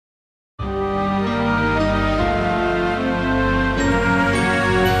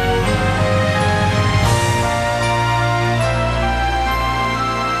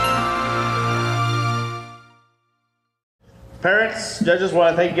judges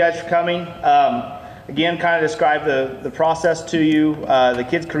want to thank you guys for coming. Again, kind of describe the process to you. The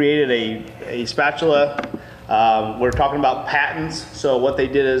kids created a spatula. We're talking about patents. So what they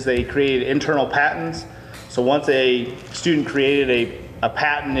did is they created internal patents. So once a student created a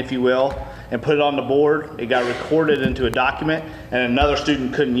patent, if you will, and put it on the board, it got recorded into a document, and another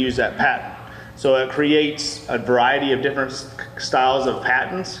student couldn't use that patent. So it creates a variety of different styles of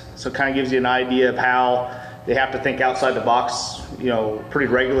patents. So it kind of gives you an idea of how they have to think outside the box, you know,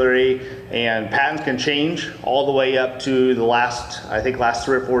 pretty regularly. And patents can change all the way up to the last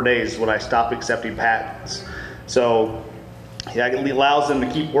 3 or 4 days when I stopped accepting patents. So yeah, it allows them to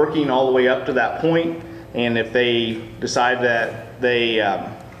keep working all the way up to that point. And if they decide that they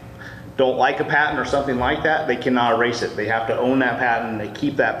don't like a patent or something like that, they cannot erase it. They have to own that patent. They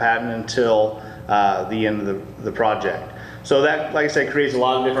keep that patent until the end of the project. So that, like I said, creates a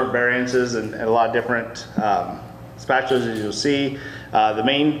lot of different variances and a lot of different spatulas, as you'll see. The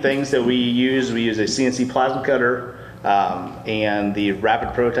main things that we use a CNC plasma cutter and the rapid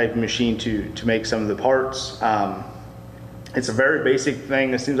prototyping machine to make some of the parts. It's a very basic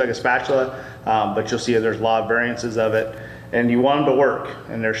thing. It seems like a spatula, but you'll see there's a lot of variances of it. And you want them to work,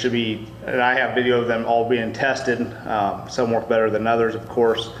 and there should be, and I have video of them all being tested. Some work better than others, of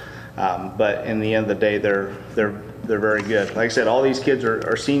course, but in the end of the day, they're very good. Like I said, all these kids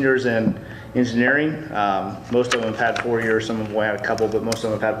are seniors in engineering. Most of them have had 4 years. Some of them had a couple, but most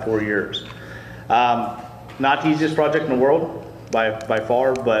of them have had 4 years. Not the easiest project in the world by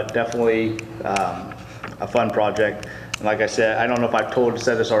far, but definitely a fun project. And like I said, I don't know if I've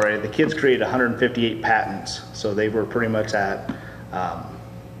said this already, the kids created 158 patents. So they were pretty much at,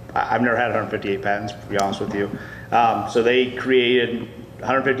 I've never had 158 patents, to be honest with you. So they created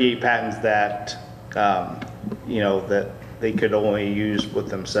 158 patents that, you know, that they could only use with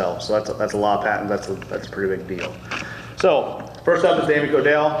themselves. So that's a lot of patents. That's a pretty big deal. So first up is Amy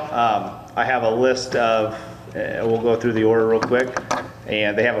Godell. I have a list of, we'll go through the order real quick,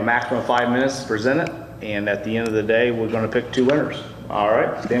 and they have a maximum of 5 minutes to present it. And at the end of the day, we're going to pick 2 winners. All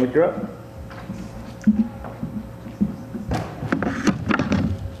right, Stanley, you're up.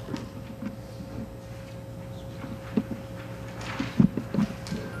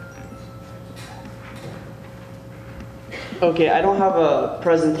 Okay, I don't have a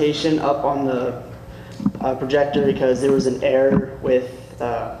presentation up on the projector because there was an error with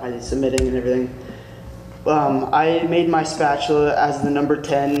my submitting and everything. I made my spatula as the number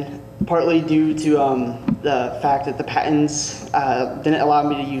 10, partly due to the fact that the patents didn't allow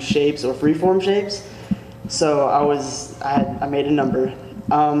me to use shapes or freeform shapes. So I made a number.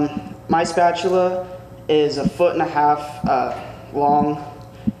 My spatula is 1.5 feet long.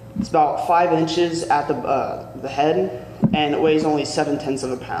 It's about 5 inches at the head, and it weighs only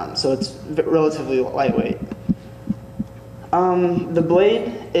 0.7 pounds, so it's relatively lightweight. The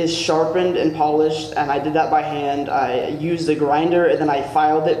blade is sharpened and polished, and I did that by hand. I used a grinder, and then I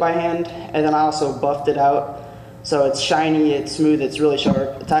filed it by hand, and then I also buffed it out. So it's shiny, it's smooth, it's really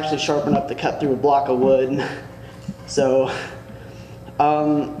sharp. It's actually sharp enough to cut through a block of wood. So,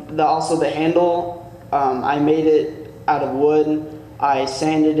 also the handle, I made it out of wood. I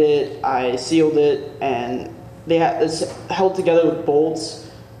sanded it, I sealed it, and it's held together with bolts.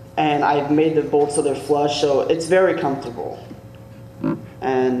 And I've made the bolts so they're flush, so it's very comfortable.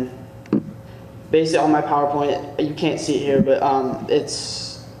 And basically on my PowerPoint, you can't see it here, but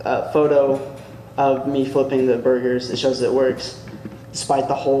it's a photo of me flipping the burgers. It shows it works, despite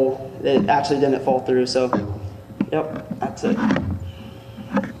the hole. It actually didn't fall through, so yep, that's it.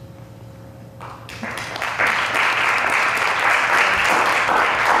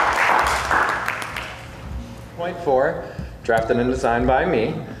 Point 4, drafted and designed by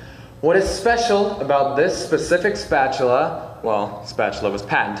me. What is special about this specific spatula, well, spatula was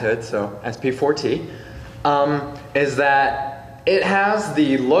patented, so SP4T, is that it has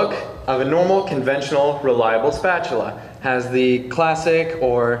the look of a normal, conventional, reliable spatula. Has the classic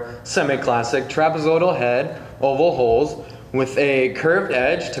or semi-classic trapezoidal head, oval holes, with a curved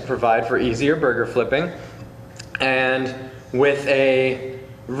edge to provide for easier burger flipping, and with a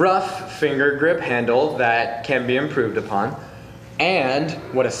rough finger grip handle that can be improved upon. And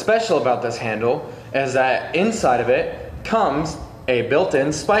what is special about this handle is that inside of it comes a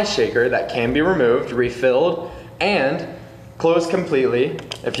built-in spice shaker that can be removed, refilled, and closed completely.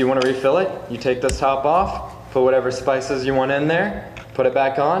 If you want to refill it, you take this top off, put whatever spices you want in there, put it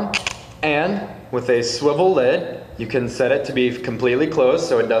back on, and with a swivel lid, you can set it to be completely closed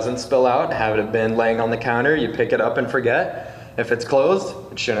so it doesn't spill out. Have it been laying on the counter, you pick it up and forget. If it's closed,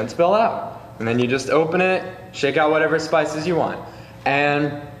 it shouldn't spill out. And then you just open it, shake out whatever spices you want.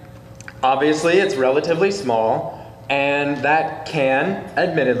 And obviously it's relatively small, and that can,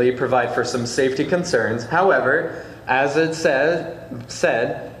 admittedly, provide for some safety concerns. However, as it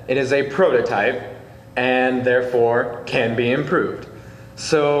said, it is a prototype and therefore can be improved.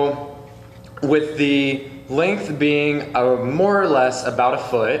 So with the length being more or less about a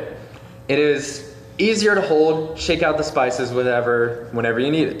foot, it is easier to hold, shake out the spices whenever you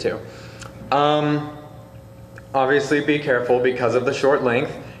need it to. Obviously be careful because of the short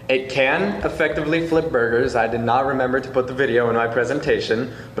length. It can effectively flip burgers. I did not remember to put the video in my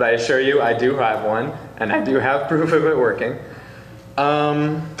presentation, but I assure you I do have one, and I do have proof of it working.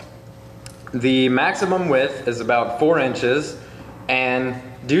 The maximum width is about 4 inches, and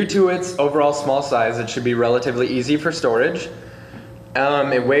due to its overall small size, it should be relatively easy for storage.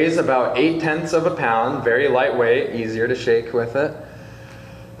 It weighs about 0.8 of a pound, very lightweight, easier to shake with it.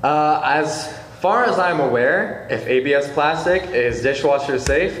 As far as I'm aware, if ABS plastic is dishwasher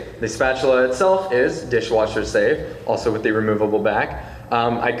safe, the spatula itself is dishwasher safe, also with the removable back.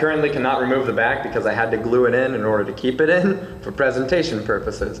 I currently cannot remove the back because I had to glue it in order to keep it in for presentation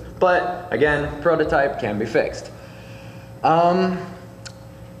purposes. But again, prototype can be fixed. I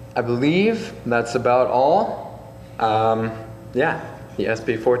believe that's about all. Yeah, the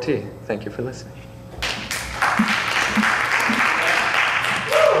SP4T. Thank you for listening.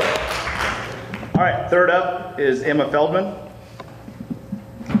 All right, third up is Emma Feldman.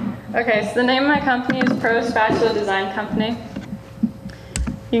 Okay, so the name of my company is Pro Spatula Design Company.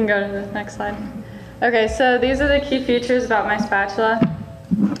 You can go to the next slide. Okay, so these are the key features about my spatula.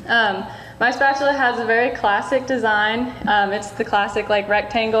 My spatula has a very classic design. It's the classic like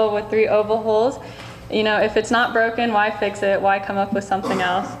rectangle with 3 oval holes. You know, if it's not broken, why fix it? Why come up with something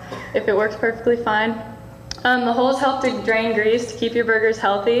else if it works perfectly fine? The holes help to drain grease to keep your burgers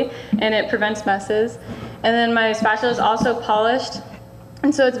healthy, and it prevents messes. And then my spatula is also polished,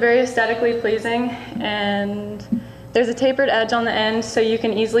 and so it's very aesthetically pleasing, and there's a tapered edge on the end so you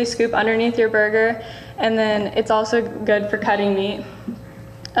can easily scoop underneath your burger, and then it's also good for cutting meat.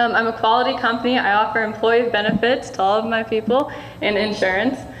 I'm a quality company. I offer employee benefits to all of my people and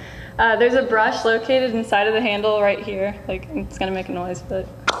insurance. There's a brush located inside of the handle right here. Like, it's gonna make a noise, but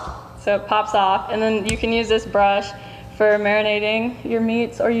so it pops off, and then you can use this brush for marinating your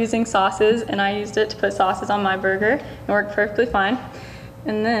meats or using sauces, and I used it to put sauces on my burger. It worked perfectly fine.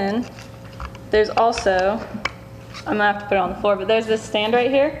 And then there's also, I'm gonna have to put it on the floor, but there's this stand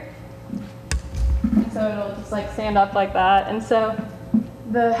right here. And so it'll just like stand up like that. And so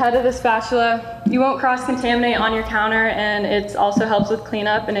the head of the spatula, you won't cross-contaminate on your counter, and it also helps with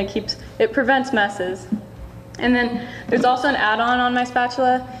cleanup, and it prevents messes. And then there's also an add-on on my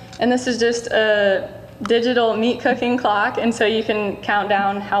spatula, and this is just a digital meat cooking clock, and so you can count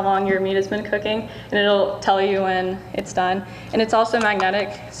down how long your meat has been cooking, and it'll tell you when it's done. And it's also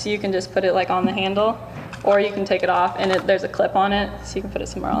magnetic, so you can just put it like on the handle, or you can take it off, and there's a clip on it, so you can put it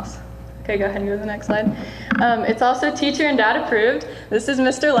somewhere else. Okay, go ahead and go to the next slide. It's also teacher and dad approved. This is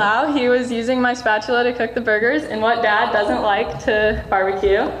Mr. Lau. He was using my spatula to cook the burgers, and what dad doesn't like to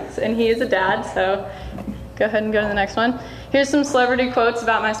barbecue, and he is a dad, so go ahead and go to the next one. Here's some celebrity quotes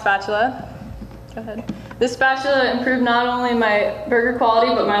about my spatula. Go ahead. This spatula improved not only my burger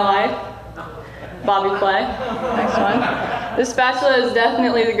quality, but my life. Bobby Clay. Next one. This spatula is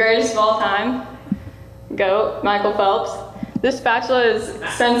definitely the greatest of all time. GOAT, Michael Phelps. This spatula is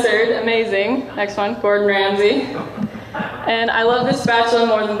censored, amazing. Next one, Gordon Ramsay. And I love this spatula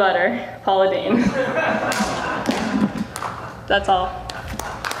more than butter, Paula Deen. That's all.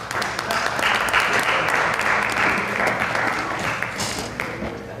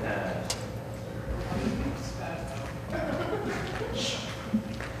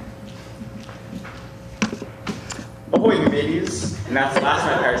 Ahoy, you babies. And that's the last of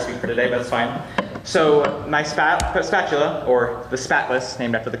my entire speak for today, but that's fine. So my spatula, or the spatless,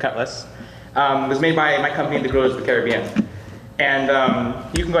 named after the cutlass, was made by my company, the Growers of the Caribbean. And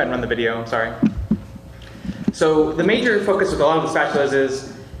you can go ahead and run the video, I'm sorry. So the major focus with a lot of the spatulas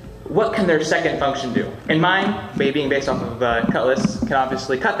is, what can their second function do? And mine, being based off of the cutlass, can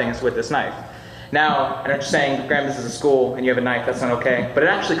obviously cut things with this knife. Now, I know you're saying, Graham, this is a school and you have a knife, that's not okay. But it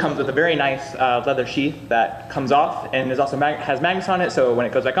actually comes with a very nice leather sheath that comes off and is also has magnets on it, so when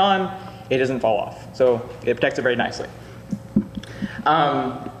it goes back on, it doesn't fall off. So it protects it very nicely.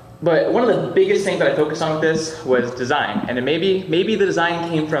 But one of the biggest things that I focused on with this was design. And maybe the design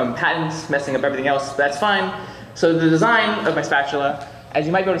came from patents messing up everything else, but that's fine. So the design of my spatula, as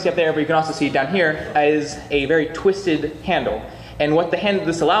you might be able to see up there, but you can also see down here, is a very twisted handle. And what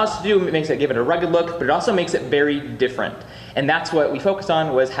this allows us to do, it makes it give it a rugged look, but it also makes it very different. And that's what we focused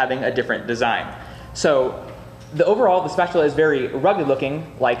on, was having a different design. So overall, the spatula is very rugged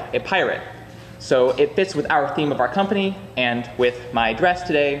looking, like a pirate. So it fits with our theme of our company and with my dress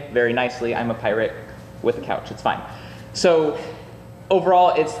today very nicely. I'm a pirate with a couch, it's fine. So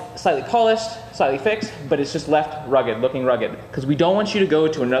overall, it's slightly polished, slightly fixed, but it's just left rugged, looking rugged. Because we don't want you to go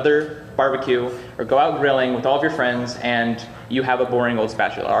to another barbecue or go out grilling with all of your friends and you have a boring old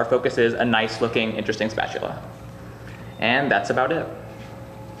spatula. Our focus is a nice looking, interesting spatula. And that's about it.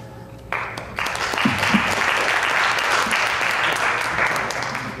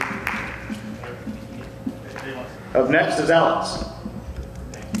 Up next is Alex.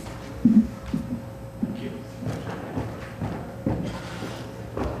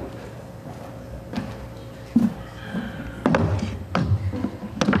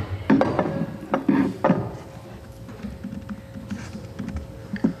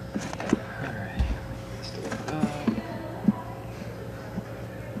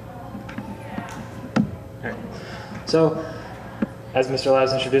 So, as Mr.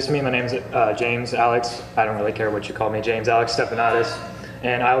 Laws introduced me, my name's James Alex. I don't really care what you call me, James Alex Stepanatis,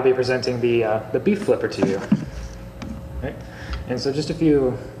 and I will be presenting the beef flipper to you. Right. And so, just a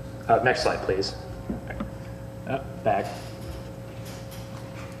few. Next slide, please. Back.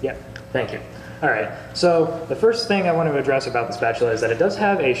 Yeah. Thank you. All right. So the first thing I want to address about the spatula is that it does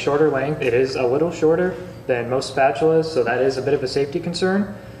have a shorter length. It is a little shorter than most spatulas, so that is a bit of a safety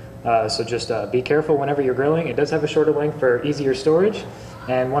concern. So just be careful whenever you're grilling. It does have a shorter length for easier storage.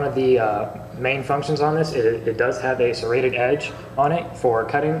 And one of the main functions on this, it does have a serrated edge on it for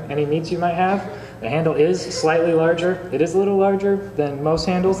cutting any meats you might have. The handle is slightly larger. It is a little larger than most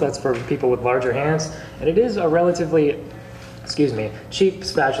handles. That's for people with larger hands. And it is a relatively, cheap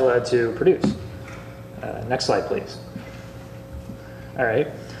spatula to produce. Next slide, please. All right.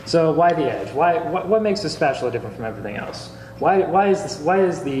 So why the edge? What makes this spatula different from everything else? Why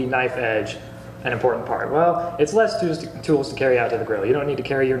is the knife edge an important part? Well, it's less tools to carry out to the grill. You don't need to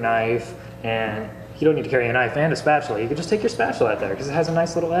carry your knife, and you don't need to carry a knife and a spatula. You can just take your spatula out there because it has a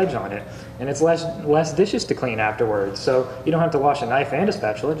nice little edge on it, and it's less dishes to clean afterwards. So you don't have to wash a knife and a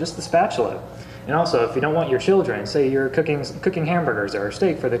spatula, just the spatula. And also, if you don't want your children, say you're cooking hamburgers or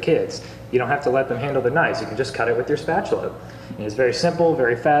steak for the kids, you don't have to let them handle the knives. You can just cut it with your spatula. And it's very simple,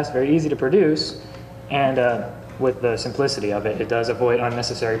 very fast, very easy to produce, and with the simplicity of it, it does avoid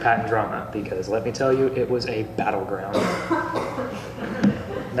unnecessary patent drama, because let me tell you, it was a battleground.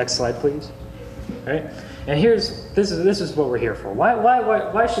 Next slide, please. All right, and this is what we're here for.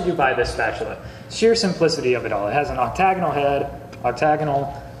 Why should you buy this spatula? Sheer simplicity of it all. It has an octagonal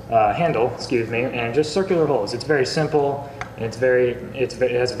handle, and just circular holes. It's very simple. And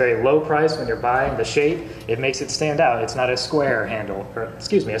it has a very low price when you're buying. The shape, it makes it stand out. It's not a square handle,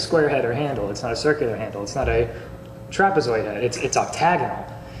 a square head or handle. It's not a circular handle. It's not a trapezoid head. It's octagonal.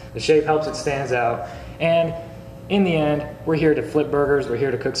 The shape helps it stands out. And in the end, we're here to flip burgers. We're here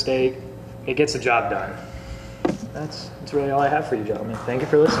to cook steak. It gets the job done. That's really all I have for you, gentlemen. Thank you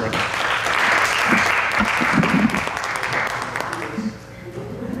for listening.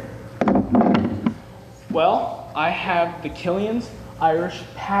 Well, I have the Killian's Irish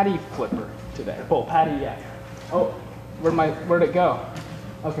patty flipper today. Oh, patty, yeah. Oh, where'd it go?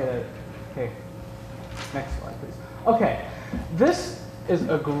 Okay, next slide, please. Okay, this is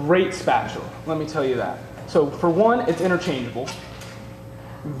a great spatula, let me tell you that. So for one, it's interchangeable.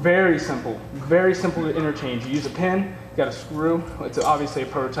 Very simple to interchange. You use a pin, you got a screw. It's obviously a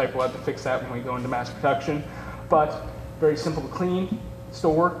prototype, we'll have to fix that when we go into mass production. But very simple to clean,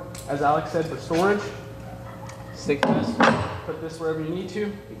 store, as Alex said, for storage. Stick this, put this wherever you need to.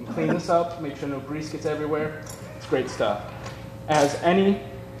 You can clean this up, make sure no grease gets everywhere. It's great stuff. It has any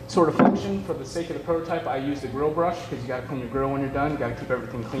sort of function. For the sake of the prototype, I used a grill brush because you got to clean your grill when you're done. You got to keep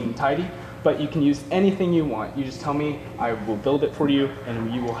everything clean and tidy. But you can use anything you want. You just tell me, I will build it for you,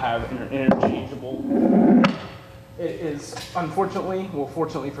 and you will have an interchangeable. It is, unfortunately, well,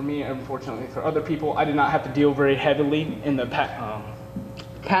 fortunately for me, unfortunately for other people, I did not have to deal very heavily in the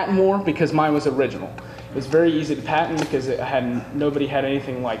patent war because mine was original. It was very easy to patent because nobody had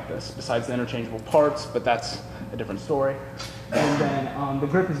anything like this besides the interchangeable parts, but that's a different story. And then the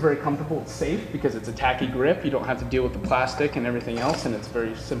grip is very comfortable. It's safe because it's a tacky grip. You don't have to deal with the plastic and everything else, and it's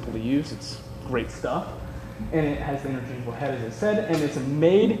very simple to use. It's great stuff. And it has the interchangeable head, as I said, and it's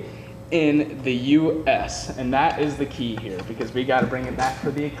made in the US, and that is the key here because we got to bring it back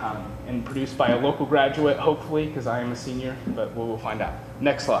for the economy, and produced by a local graduate, hopefully, because I am a senior, but we'll find out.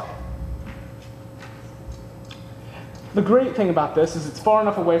 Next slide. The great thing about this is it's far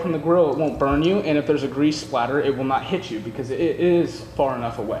enough away from the grill it won't burn you, and if there's a grease splatter it will not hit you because it is far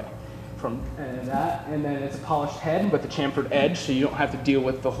enough away from that. And then it's a polished head with a chamfered edge, so you don't have to deal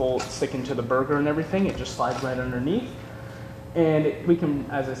with the whole sticking to the burger and everything. It just slides right underneath. And we can,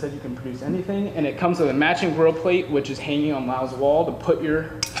 as I said, you can produce anything. And it comes with a matching grill plate, which is hanging on Lyle's wall to put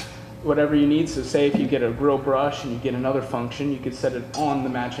your whatever you need. So say if you get a grill brush and you get another function, you could set it on the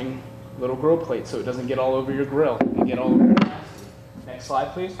matching little grill plate so it doesn't get all over your grill and get all over your glass. Next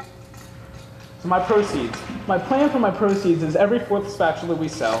slide, please. So my proceeds. My plan for my proceeds is every fourth spatula we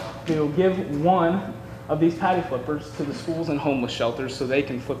sell, we will give one of these patty flippers to the schools and homeless shelters so they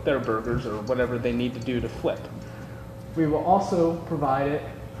can flip their burgers or whatever they need to do to flip. We will also provide it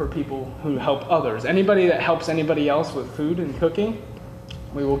for people who help others. Anybody that helps anybody else with food and cooking,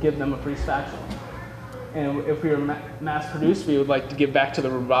 we will give them a free spatula. And if we are mass produced, we would like to give back to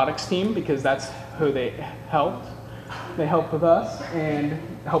the robotics team because that's who they helped. They helped with us and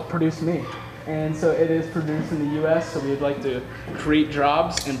helped produce me. And so it is produced in the US, so we would like to create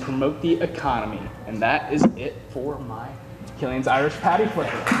jobs and promote the economy. And that is it for my Killian's Irish Patty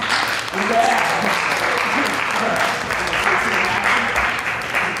Flipper. Yeah.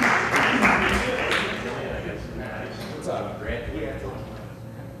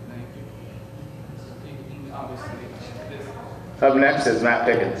 Up next is Matt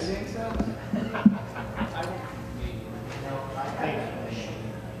Pickens.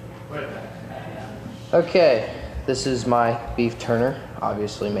 Okay, this is my beef turner,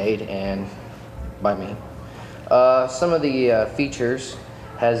 obviously made and by me. Some of the features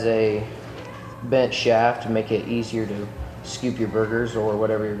has a bent shaft to make it easier to scoop your burgers or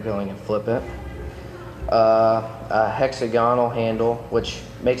whatever you're grilling and flip it. A hexagonal handle, which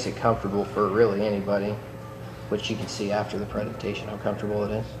makes it comfortable for really anybody, which you can see after the presentation how comfortable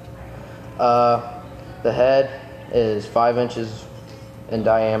it is. The head is 5 inches in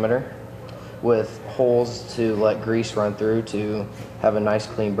diameter with holes to let grease run through to have a nice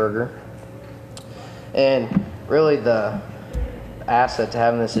clean burger. And really the asset to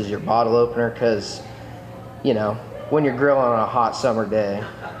having this is your bottle opener because, you know, when you're grilling on a hot summer day,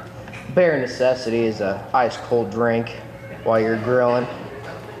 bare necessity is a ice cold drink while you're grilling.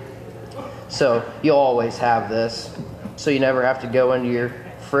 So you'll always have this, so you never have to go into your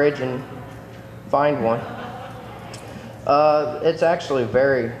fridge and find one. It's actually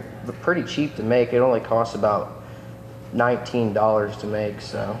pretty cheap to make. It only costs about $19 to make,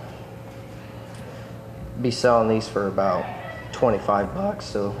 so be selling these for about 25 bucks,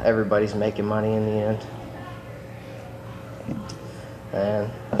 so everybody's making money in the end. And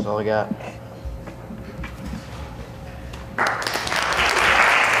that's all I got.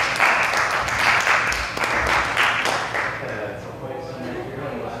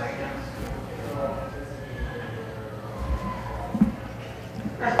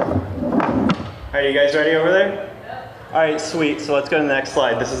 Are you guys ready over there? All right, sweet. So let's go to the next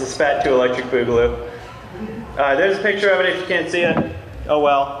slide. This is a Spatula electric boogaloo. There's a picture of it if you can't see it. Oh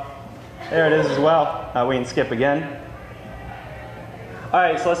well. There it is as well. We can skip again. All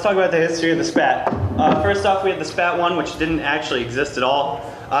right, so let's talk about the history of the Spat. First off, we had the Spat 1, which didn't actually exist at all.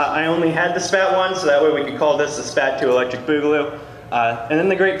 I only had the Spat 1, so that way we could call this the Spatula electric boogaloo. And then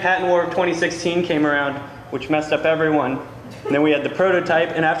the Great Patent War of 2016 came around, which messed up everyone. And then we had the prototype,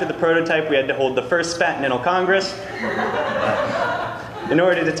 and after the prototype, we had to hold the first Spatnennial Congress in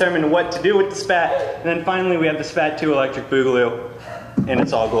order to determine what to do with the Spat. And then finally, we have the Spat 2 electric boogaloo in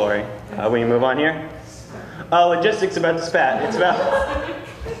its all glory. We can move on here. Logistics about the Spat.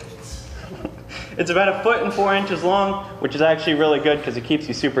 It's about 1 foot and 4 inches long, which is actually really good because it keeps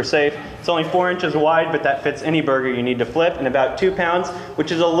you super safe. It's only 4 inches wide, but that fits any burger you need to flip, and about 2 pounds,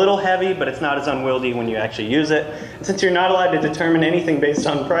 which is a little heavy, but it's not as unwieldy when you actually use it. And since you're not allowed to determine anything based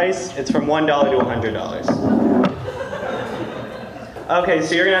on price, it's from $1 to $100. Okay,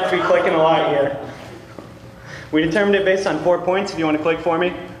 so you're gonna have to be clicking a lot here. We determined it based on 4 points, if you want to click for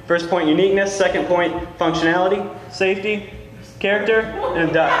me. First point, uniqueness. Second point, functionality, safety, character, and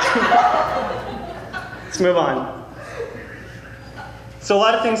a duck. Let's move on. So a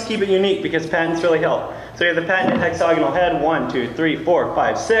lot of things keep it unique because patents really help. So you have the patented hexagonal head, 1, 2, 3, 4,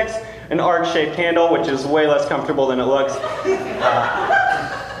 5, 6. An arc-shaped handle, which is way less comfortable than it looks.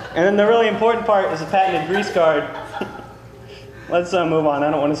 And then the really important part is the patented grease guard. Let's move on. I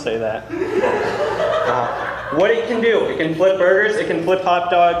don't want to say that. What it can do, it can flip burgers, it can flip hot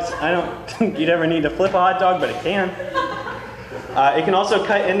dogs. I don't think you'd ever need to flip a hot dog, but it can. It can also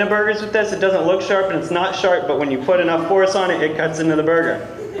cut into burgers with this. It doesn't look sharp and it's not sharp, but when you put enough force on it, it cuts into the burger.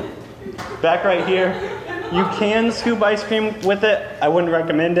 Back right here, you can scoop ice cream with it. I wouldn't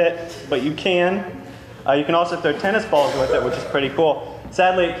recommend it, but you can. You can also throw tennis balls with it, which is pretty cool.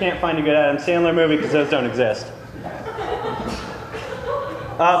 Sadly, it can't find a good Adam Sandler movie because those don't exist.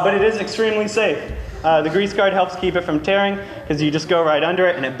 But it is extremely safe. The grease guard helps keep it from tearing because you just go right under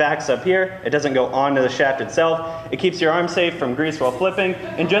it and it backs up here. It doesn't go onto the shaft itself. It keeps your arm safe from grease while flipping,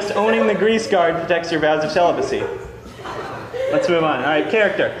 and just owning the grease guard protects your vows of celibacy. Let's move on. All right,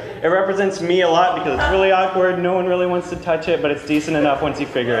 character. It represents me a lot because it's really awkward. No one really wants to touch it, but it's decent enough once you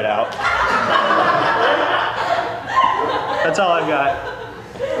figure it out. That's all I've got.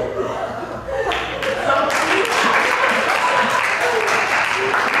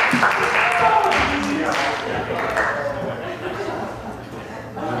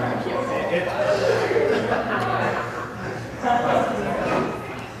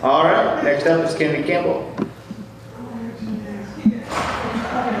 All right, next up is Kennedy Campbell.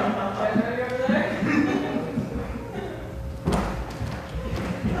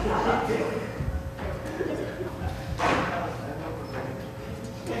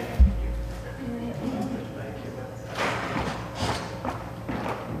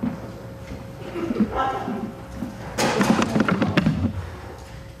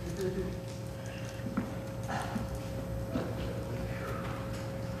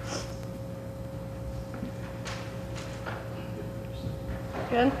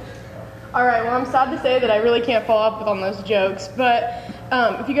 Good. All right, well, I'm sad to say that I really can't follow up on those jokes, but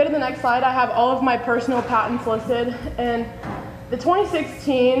if you go to the next slide, I have all of my personal patents listed, and the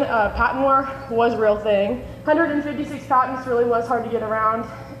 2016 patent war was a real thing. 156 patents really was hard to get around,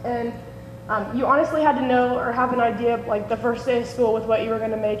 and you honestly had to know or have an idea of like the first day of school with what you were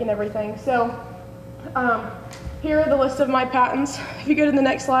going to make and everything. So here are the list of my patents. If you go to the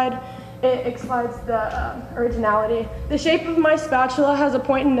next slide, it explains the originality. The shape of my spatula has a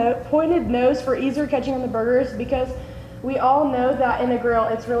pointed nose for easier catching on the burgers because we all know that in a grill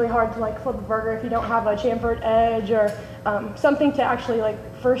it's really hard to like flip a burger if you don't have a chamfered edge or something to actually like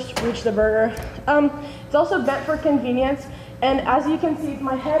first reach the burger. It's also bent for convenience, and as you can see,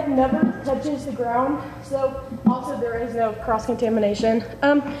 my head never touches the ground, so also there is no cross-contamination.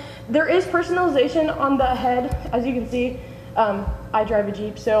 There is personalization on the head, as you can see. I drive a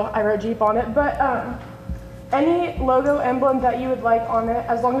Jeep, so I wrote Jeep on it, but any logo emblem that you would like on it,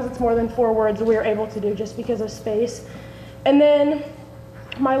 as long as it's more than 4 words, we are able to do just because of space. And then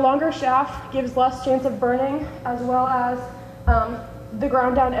my longer shaft gives less chance of burning, as well as the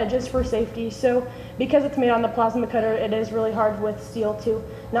ground down edges for safety. So because it's made on the plasma cutter, it is really hard with steel to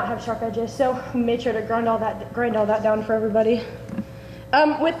not have sharp edges. So we made sure to grind all that down for everybody.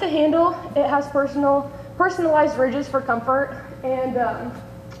 With the handle, it has personalized ridges for comfort, and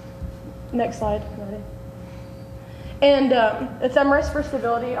next slide, ready. And a thumb rest for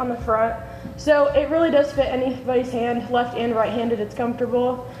stability on the front. So it really does fit anybody's hand, left and right-handed, it's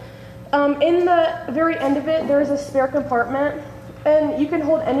comfortable. In the very end of it, there is a spare compartment, and you can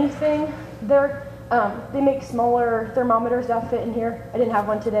hold anything. They make smaller thermometers that fit in here. I didn't have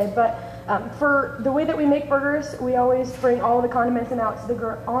one today, but for the way that we make burgers, we always bring all the condiments out to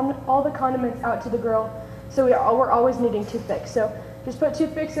the grill. So we're always needing toothpicks. So just put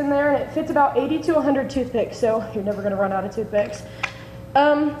toothpicks in there, and it fits about 80 to 100 toothpicks, so you're never going to run out of toothpicks.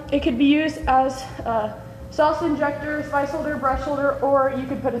 It could be used as a sauce injector, spice holder, brush holder, or you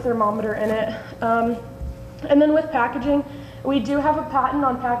could put a thermometer in it. And then with packaging, we do have a patent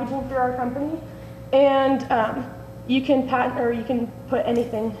on packaging through our company, and you can patent, or you can put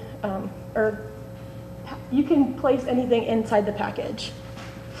anything, or you can place anything inside the package.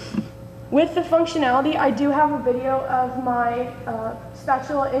 With the functionality, I do have a video of my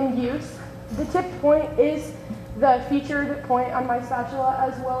spatula in use. The tip point is the featured point on my spatula,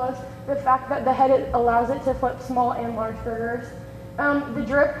 as well as the fact that the head allows it to flip small and large burgers. The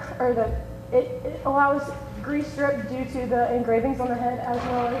drip, or it allows grease drip due to the engravings on the head, as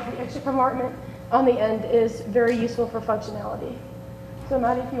well as the extra compartment on the end is very useful for functionality. So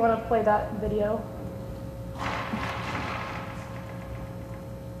Maddie, if you want to play that video.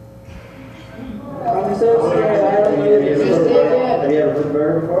 I'm so scared. Have you ever flipped a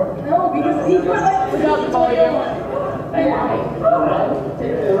burger before? No, because he put like without the volume.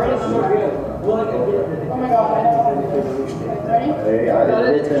 Oh my god. Ready? There you go.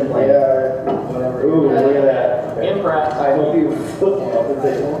 It's been playing. Ooh, look at that. Impressed. I hope you flip one off the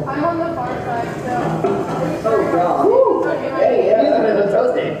table. I'm on the far side, so. Oh god. Woo. Hey, yeah, that was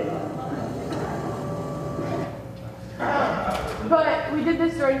toasty. But we did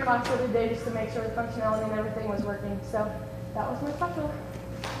this during class the other day just to make sure the functionality and everything was working. So that was my spatula.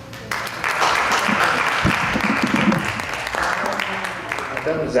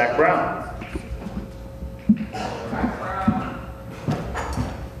 That was Zach Brown.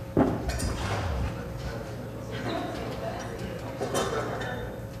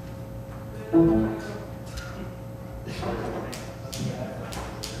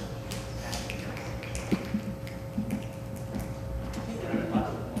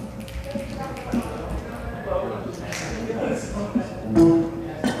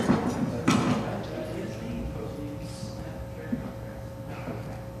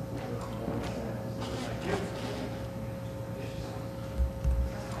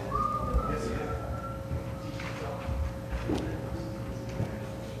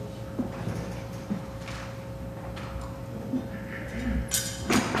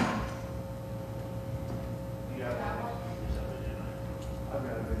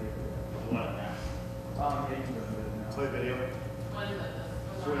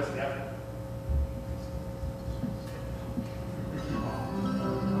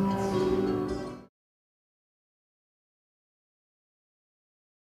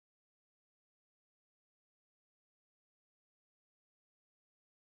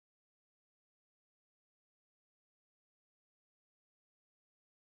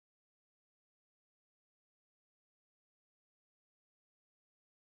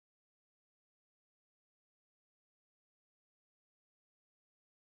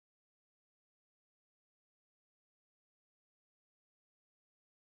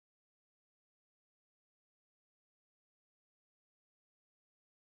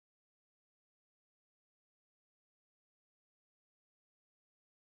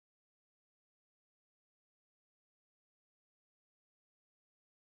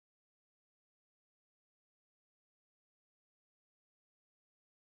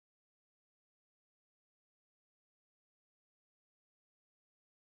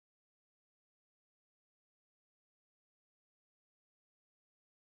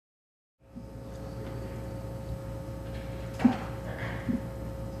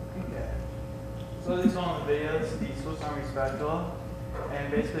 So as you saw in the video, it's the Swiss Army spatula,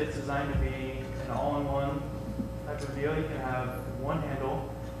 and basically it's designed to be an all-in-one type of deal. You can have one handle,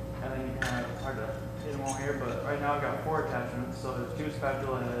 and then you can have, it's hard to get them all here, but right now I've got 4 attachments. So there's 2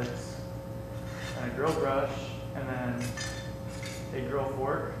 spatula heads, and a grill brush, and then a grill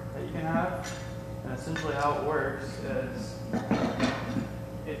fork that you can have. And essentially how it works is,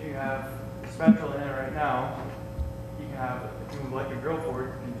 if you have a spatula in it right now, you can have, if you would like a grill fork,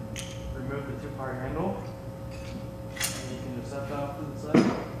 you can remove the 2-part handle, and you can just set that off to the side.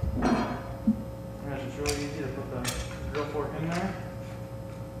 And it's just really easy to put the grill fork in there.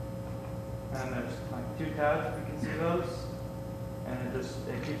 And there's like 2 tabs, you can see those. And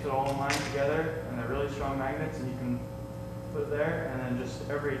it keeps it all in line together, and they're really strong magnets, and you can put it there, and then just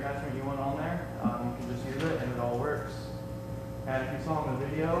every attachment you want on there, you can just use it, and it all works. And if you saw in the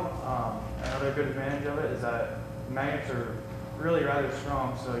video, another good advantage of it is that the magnets are really rather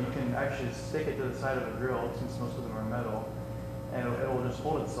strong, so you can actually stick it to the side of the grill, since most of them are metal, and it will just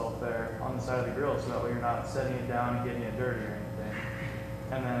hold itself there on the side of the grill, so that way you're not setting it down and getting it dirty or anything.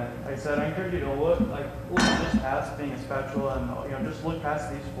 And then, like I said, I encourage you to look just past being a spatula, and just look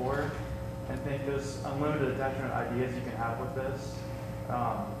past these 4, and think there's unlimited attachment ideas you can have with this.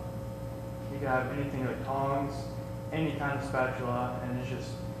 You can have anything like tongs, any kind of spatula, and it's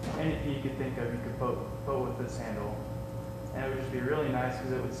just anything you could think of you could put with this handle. And it would just be really nice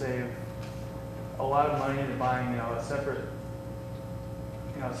because it would save a lot of money into buying, separate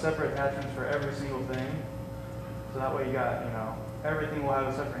attachments for every single thing. So that way you got, everything will have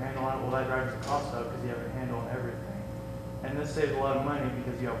a separate handle on it. Well, that drives the cost up because you have a handle on everything. And this saves a lot of money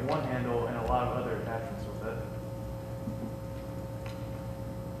because you have one handle and a lot of other attachments with it.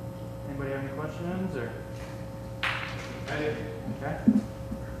 Anybody have any questions, or? I do. Okay.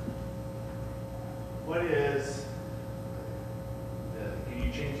 What is, can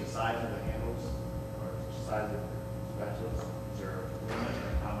you change the size of the handles or the size of the spatulas? Is there a limit on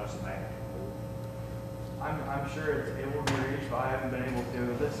how much the magnet can hold? I'm sure it will be reached, but I haven't been able to.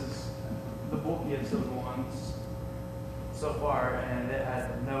 This is the bulkiest of the ones so far, and it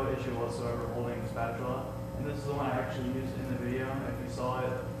had no issue whatsoever holding the spatula. And this is the one I actually used in the video. If you saw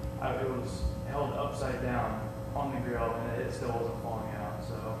it, it was held upside down on the grill, and it still wasn't falling out.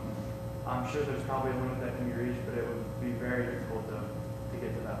 So I'm sure there's probably a limit that can be reached, but it would be very difficult to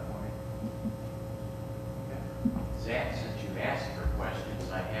get to that point. Okay. Zach, since you asked for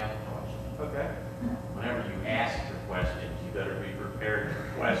questions, I have a question. Okay. Whenever you ask for questions, you better be prepared for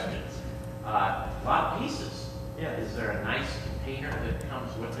questions. A lot of pieces. Yeah. Is there a nice container that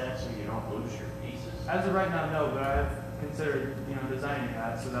comes with that so you don't lose your pieces? As of right now, no, but I've considered, designing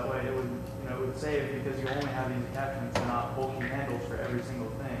that so that way it would save, because you only have these attachments and not bulky handles for every single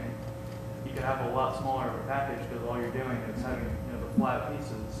thing. You could have a lot smaller of a package because all you're doing is having, the flat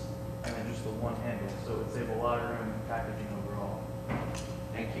pieces and then just the one handle. So it would save a lot of room in packaging overall.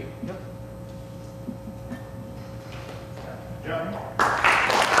 Thank you. Yep. John?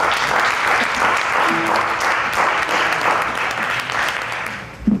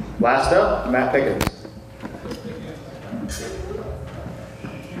 Last up, Matt Pickens.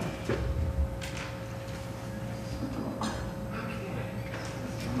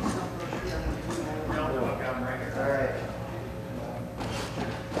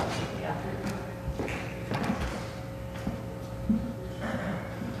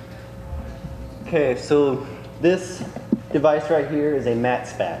 Okay, so this device right here is a mat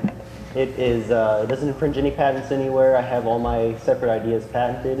spat. It is, it doesn't infringe any patents anywhere. I have all my separate ideas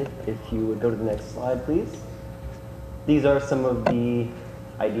patented. If you would go to the next slide, please. These are some of the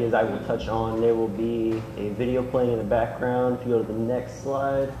ideas I will touch on. There will be a video playing in the background. If you go to the next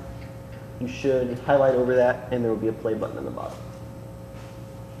slide, you should highlight over that, and there will be a play button on the bottom.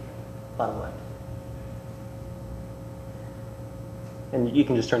 Bottom left. And you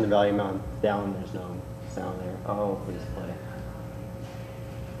can just turn the volume on down. There's no sound there. Oh, please play.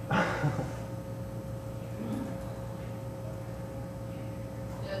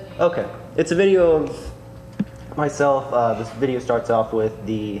 Okay, it's a video of myself. This video starts off with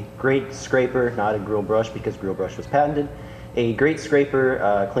the grate scraper, not a grill brush because grill brush was patented. A grate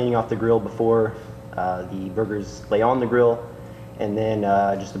scraper cleaning off the grill before the burgers lay on the grill, and then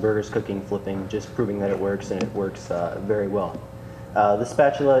just the burgers cooking, flipping, just proving that it works, and it works very well. The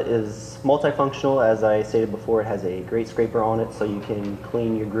spatula is multifunctional. As I stated before, it has a grate scraper on it, so you can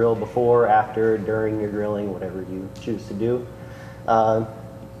clean your grill before, after, during your grilling, whatever you choose to do.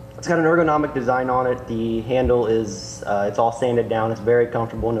 It's got an ergonomic design on it. The handle is, it's all sanded down. It's very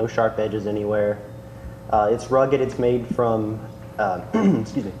comfortable, no sharp edges anywhere. It's rugged. It's made from,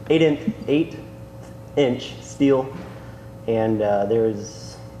 excuse me, 8-inch steel, and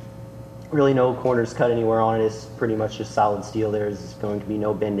there's really no corners cut anywhere on it. It's pretty much just solid steel. There's going to be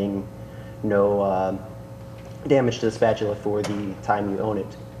no bending, no damage to the spatula for the time you own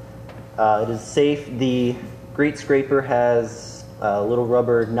it. It is safe. The grate scraper has little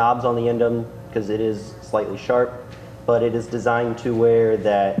rubber knobs on the end of them because it is slightly sharp, but it is designed to where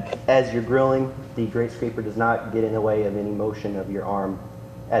that as you're grilling, the grate scraper does not get in the way of any motion of your arm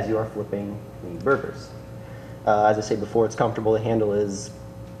as you are flipping the burgers. As I said before, it's comfortable. The handle is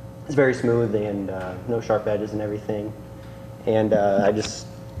very smooth and no sharp edges and everything. And I just,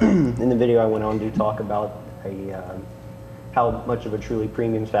 in the video I went on to talk about how much of a truly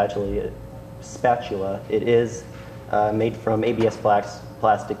premium spatula it is, made from ABS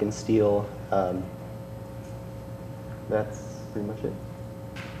plastic and steel. That's pretty much it.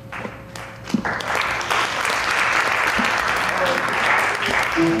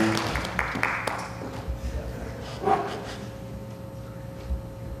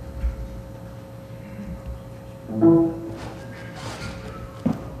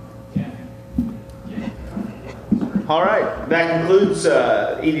 All right, that concludes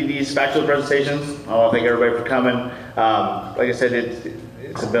EDD's spatula presentations. I want to thank everybody for coming. Like I said,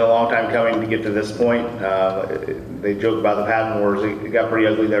 it's been a long time coming to get to this point. They joke about the patent wars. It got pretty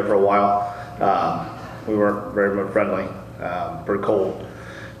ugly there for a while. We weren't very much friendly, pretty cold.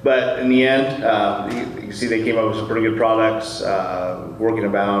 But in the end, you see they came up with some pretty good products, working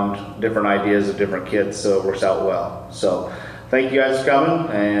around different ideas of different kits, so it works out well. So thank you guys for coming,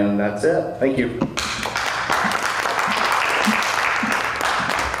 and that's it. Thank you.